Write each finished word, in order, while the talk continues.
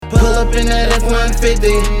up in that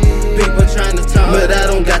F-150. People trying to talk, but I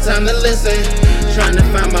don't got time to listen. Trying to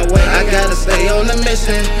find my way, I gotta stay on the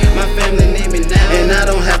mission. My family need me now, and I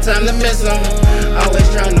don't have time to miss them. Always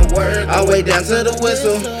trying to work, all the way down to the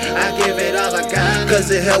whistle. I give it all I got, cause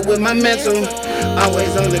it help with my mental.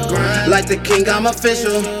 Always on the grind, like the king, I'm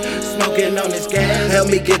official. Smoking on this gas, help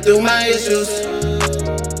me get through my issues.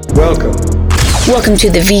 Welcome to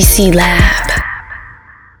the VC Lab.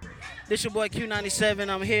 This your boy Q97.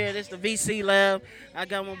 I'm here. This the VC Lab. I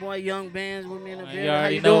got my boy Young Benz with me in the building. You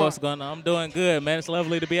already know what's going on. I'm doing good, man. It's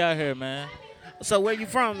lovely to be out here, man. So where you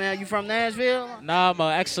from, man? You from Nashville? Nah, I'm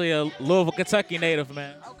actually a Louisville, Kentucky native,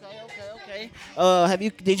 man. Okay.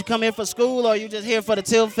 Did you come here for school, or you just here for the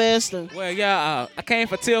Till Fest? Well, yeah, I came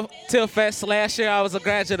for Till Fest last year. I was a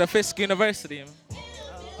graduate of Fisk University.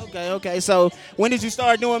 Okay. So when did you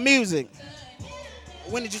start doing music?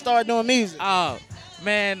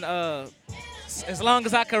 Man, as long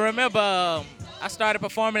as I can remember, I started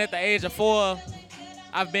performing at the age of 4.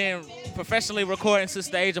 I've been professionally recording since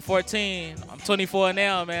the age of 14. I'm 24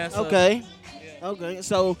 now, man. So, okay. Yeah. Okay.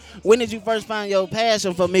 So when did you first find your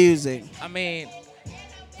passion for music? I mean,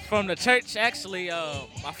 from the church, actually.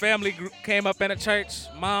 My family came up in a church.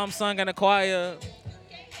 Mom sung in a choir.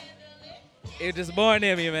 It just born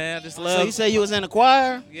in me, man. I just love. So you say you was in the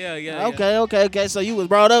choir? Yeah. Okay. So you was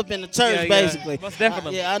brought up in the church, basically. Most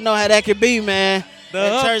definitely. I know how that could be, man.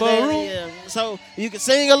 The church, yeah. So you can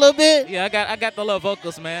sing a little bit? Yeah, I got the little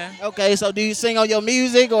vocals, man. Okay, so do you sing on your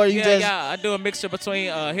music, or you just? Yeah, I do a mixture between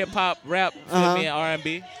hip hop, rap, and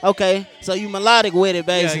R&B. Okay, so you melodic with it,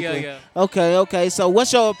 basically. Yeah. Okay. So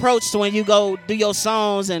what's your approach to when you go do your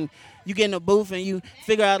songs and you get in the booth and you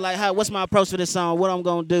figure out like, what's my approach for this song? What I'm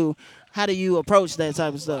gonna do? How do you approach that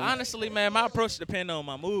type of stuff? Honestly, man, my approach depends on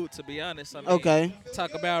my mood, to be honest. I mean, okay.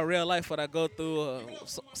 Talk about real life, what I go through,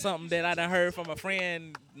 something that I done heard from a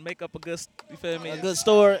friend, make up a good, you feel me? A good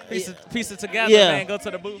story. Piece it together, man, go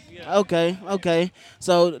to the booth. Yeah. Okay.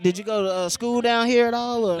 So did you go to school down here at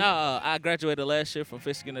all? Or? No, I graduated last year from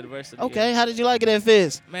Fisk University. Okay, how did you like it at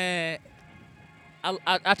Fisk? Man,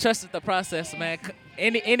 I trusted the process, man.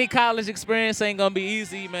 Any college experience ain't gonna be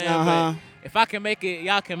easy, man. But if I can make it,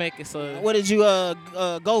 y'all can make it. So what did you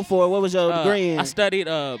go for? What was your degree in? I studied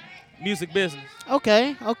music business.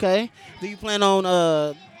 Okay. Do you plan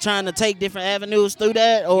on trying to take different avenues through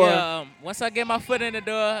that, or? Yeah. Once I get my foot in the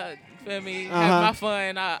door, you feel me? Have my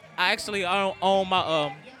fun. I actually own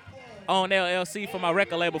my own LLC for my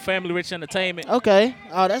record label, Family Rich Entertainment. Okay.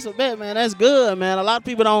 Oh, that's a bet, man. That's good, man. A lot of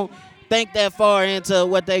people don't think that far into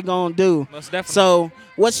what they gonna do. Most definitely. So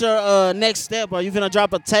what's your next step? Are you gonna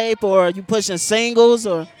drop a tape, or are you pushing singles,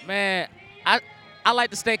 or? Man, I like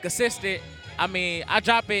to stay consistent. I mean, I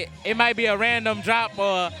drop it. It might be a random drop,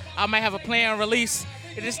 or I might have a planned release.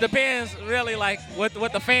 It just depends, really, like what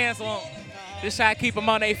the fans want. Just try to keep them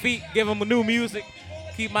on their feet, give them new music,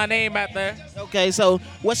 keep my name out there. Okay, so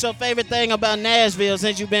what's your favorite thing about Nashville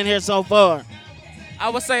since you've been here so far? I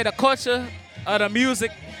would say the culture of the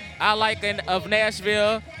music I like of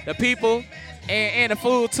Nashville, the people, and the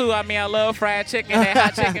food too. I mean, I love fried chicken and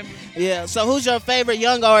hot chicken. Yeah. So who's your favorite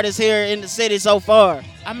young artist here in the city so far?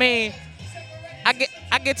 I mean, I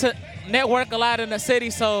get to network a lot in the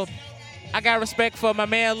city, so I got respect for my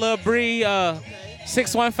man Lil Bree,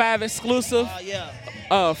 615 exclusive.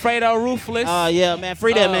 Fredo Ruthless. Yeah, man,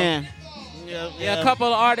 free that man. Yeah, a couple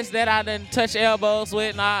of artists that I done touch elbows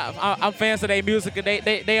with, and I'm fans of their music, and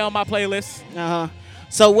they on my playlist.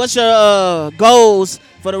 So what's your goals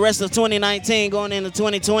for the rest of 2019 going into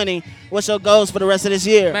 2020? What's your goals for the rest of this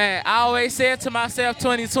year? Man, I always said to myself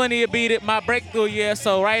 2020 would be my breakthrough year.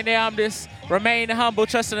 So right now I'm just remaining humble,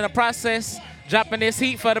 trusting in the process, dropping this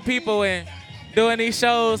heat for the people and doing these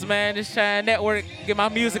shows, man. Just trying to network, get my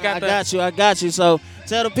music out there. I got you. So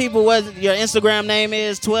tell the people what your Instagram name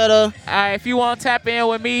is, Twitter. All right, if you want to tap in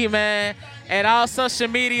with me, man, at all social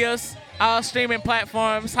medias, all streaming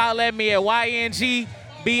platforms, holler at me at YNGBNDZ.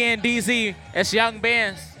 That's Young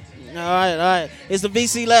Benz. All right. It's the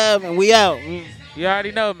VC Lab, and we out. You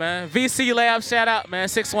already know, man. VC Lab, shout out, man.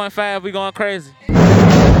 615, we going crazy.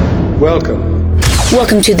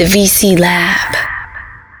 Welcome to the VC Lab.